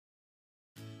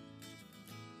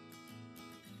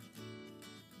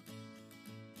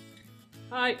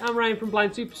Hi, I'm Ryan from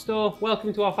Blinds Superstore.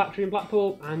 Welcome to our factory in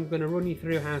Blackpool. I'm going to run you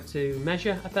through how to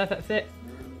measure a perfect fit,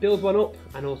 build one up,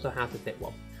 and also how to fit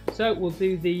one. So we'll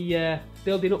do the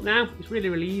building up now. It's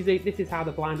really easy. This is how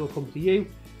the blind will come to you.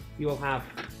 You will have,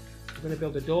 we're going to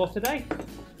build a door today.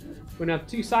 We're going to have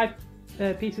two side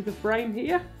pieces of frame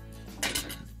here,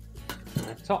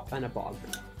 a top and a bottom.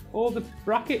 All the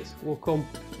brackets will come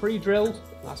pre-drilled.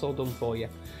 That's all done for you.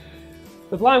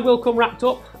 The blind will come wrapped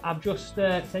up. I've just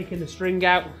taken the string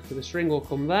out, so the string will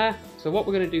come there. So what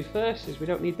we're going to do first is we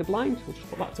don't need the blind. We'll just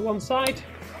put that to one side.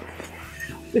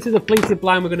 This is a pleated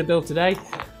blind we're going to build today,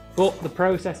 but the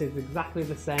process is exactly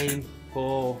the same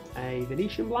for a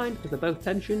Venetian blind because they're both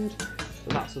tensioned.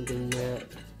 So that's something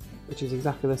which is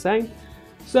exactly the same.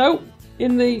 So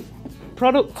in the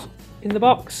product, in the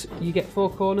box, you get four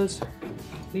corners.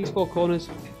 These four corners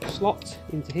slot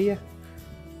into here.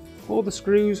 All the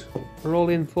screws are all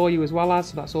in for you as well,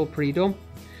 so that's all pre-done,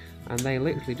 and they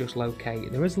literally just locate.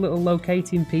 There is a little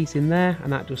locating piece in there,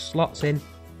 and that just slots in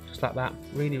just like that.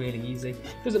 Really easy.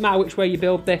 Doesn't matter which way you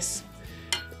build this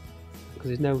because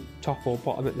there's no top or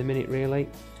bottom at the minute really.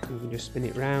 You can just spin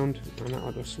it round and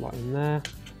that'll just slot in there.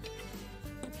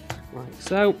 Right,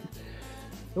 so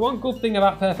the one good thing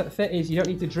about perfect fit is you don't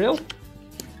need to drill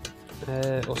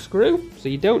or screw, so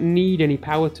you don't need any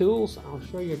power tools. I'll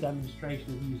show you a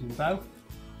demonstration of using both.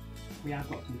 We have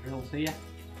got some drills here,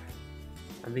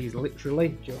 and these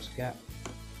literally just get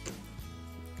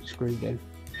screwed in,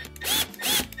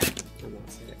 and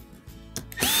that's it.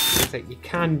 So you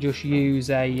can just use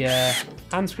a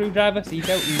hand screwdriver, so you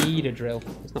don't need a drill.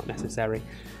 It's not necessary.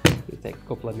 It'll take a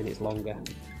couple of minutes longer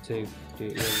to do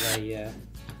it with a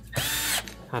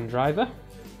hand driver.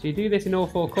 So you do this in all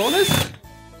four corners.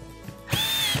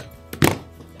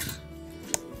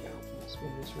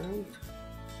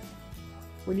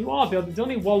 When you are building, there's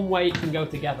only one way it can go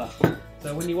together.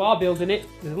 So when you are building it,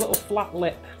 there's a little flat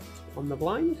lip on the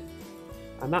blind,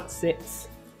 and that sits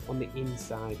on the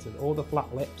inside. So all the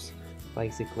flat lips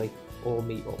basically all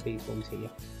meet up, these ones here.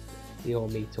 They all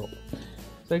meet up.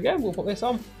 So again, we'll put this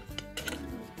on.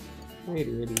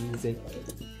 Really easy.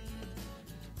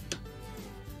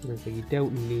 So you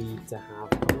don't need to have,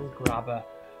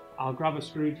 I'll grab a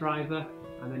screwdriver,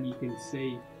 and then you can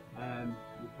see you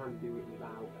can do it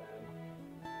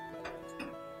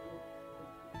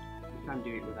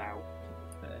without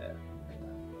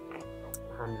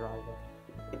hand driver,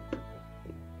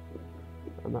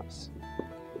 and that's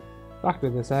exactly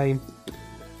the same.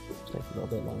 Just takes a little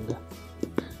bit longer.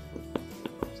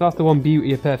 So that's the one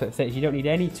beauty of perfect fit. You don't need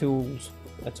any tools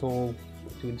at all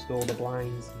to install the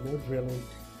blinds. No drilling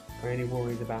or any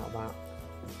worries about that.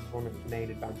 It's one of the main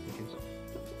advantages.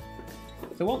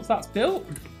 So once that's built,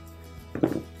 we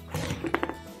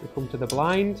come to the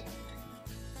blind.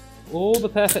 All the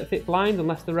perfect fit blinds,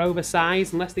 unless they're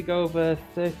oversized, unless they go over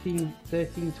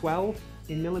 12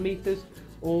 in millimeters,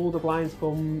 all the blinds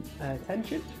come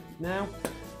tensioned now.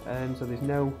 So there's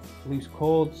no loose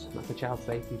cords. That's a child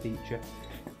safety feature.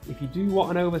 If you do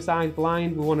want an oversized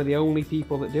blind, we're one of the only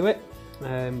people that do it,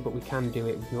 but we can do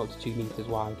it. We can go up to 2 meters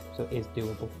wide, so it is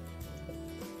doable.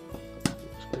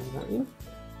 Screw that in.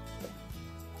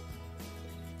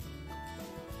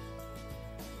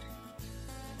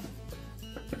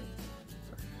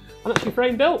 And that's your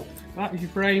frame built. That is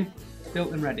your frame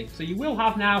built and ready. So you will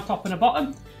have now top and a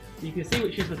bottom. You can see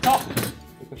which is the top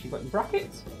because you've got your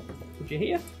brackets, which are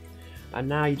here. And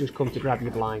now you just come to grab your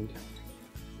blind.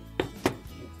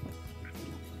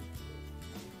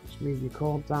 Just move your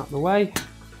cords out of the way.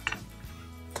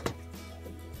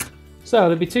 So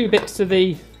there'll be two bits to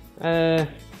the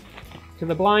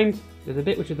blind. There's a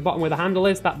bit which is the bottom where the handle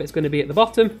is. That bit's going to be at the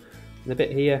bottom. And the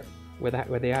bit here where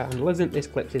the handle isn't, this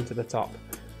clips into the top.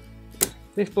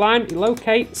 This blind, it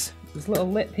locates, this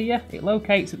little lip here, it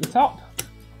locates at the top.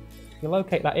 You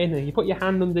locate that in, and you put your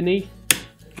hand underneath,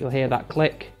 you'll hear that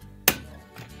click.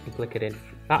 You click it in.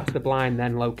 That's the blind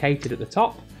then located at the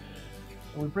top.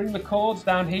 And we bring the cords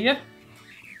down here.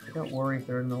 Don't worry if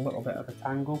they're in a little bit of a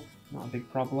tangle, not a big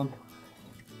problem.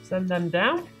 Send them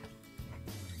down.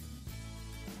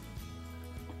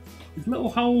 There's little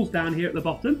holes down here at the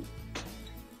bottom.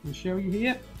 I'll show you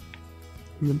here.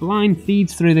 And the blind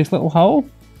feeds through this little hole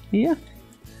here.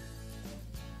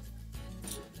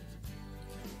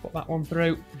 Put that one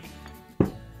through.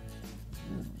 Put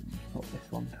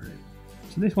this one through.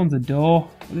 So this one's a door,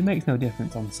 but it makes no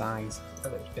difference on size,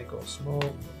 whether it's big or small.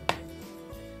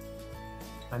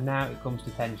 And now it comes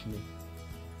to tensioning.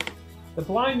 The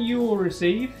blind you will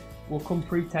receive will come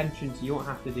pre-tensioned, so you won't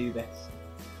have to do this.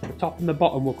 The top and the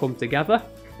bottom will come together,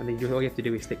 and then all you have to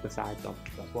do is stick the sides on.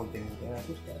 That's one thing.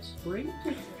 Just get a spring.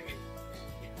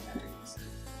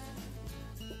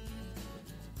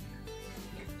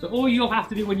 So all you'll have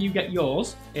to do when you get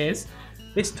yours is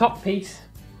this top piece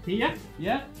here,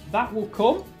 yeah, that will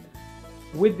come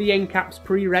with the end caps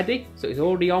pre-ready, so it's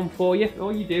already on for you.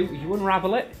 All you do is you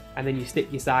unravel it and then you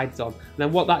stick your sides on. And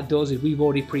then what that does is we've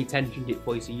already pre-tensioned it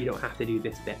for you, so you don't have to do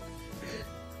this bit.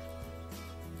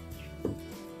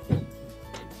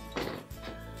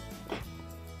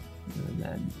 And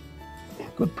then,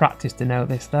 good practice to know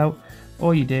this though.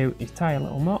 All you do is tie a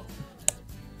little knot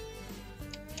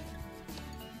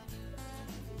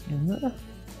in there.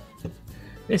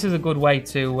 This is a good way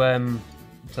to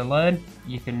learn.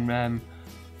 You can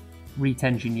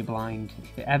retension your blind.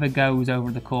 If it ever goes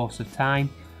over the course of time,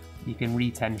 you can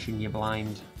retension your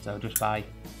blind. So just by,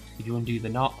 if you undo the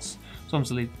knots, so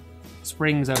obviously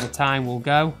springs over time will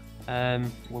go,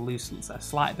 we'll lose a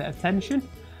slight bit of tension,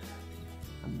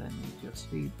 and then you just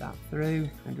feed that through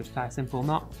and just tie a simple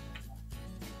knot.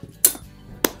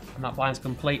 And that blind's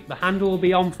complete. The handle will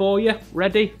be on for you,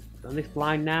 ready. And this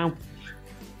blind now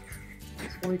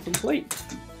is fully complete.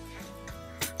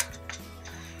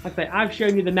 Like I say, I've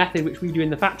shown you the method which we do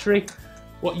in the factory.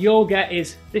 What you'll get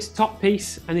is this top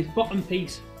piece and this bottom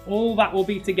piece, all that will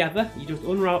be together. You just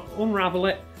unravel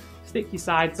it, stick your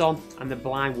sides on, and the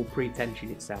blind will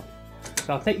pre-tension itself.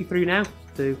 So I'll take you through now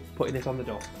to putting this on the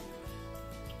door.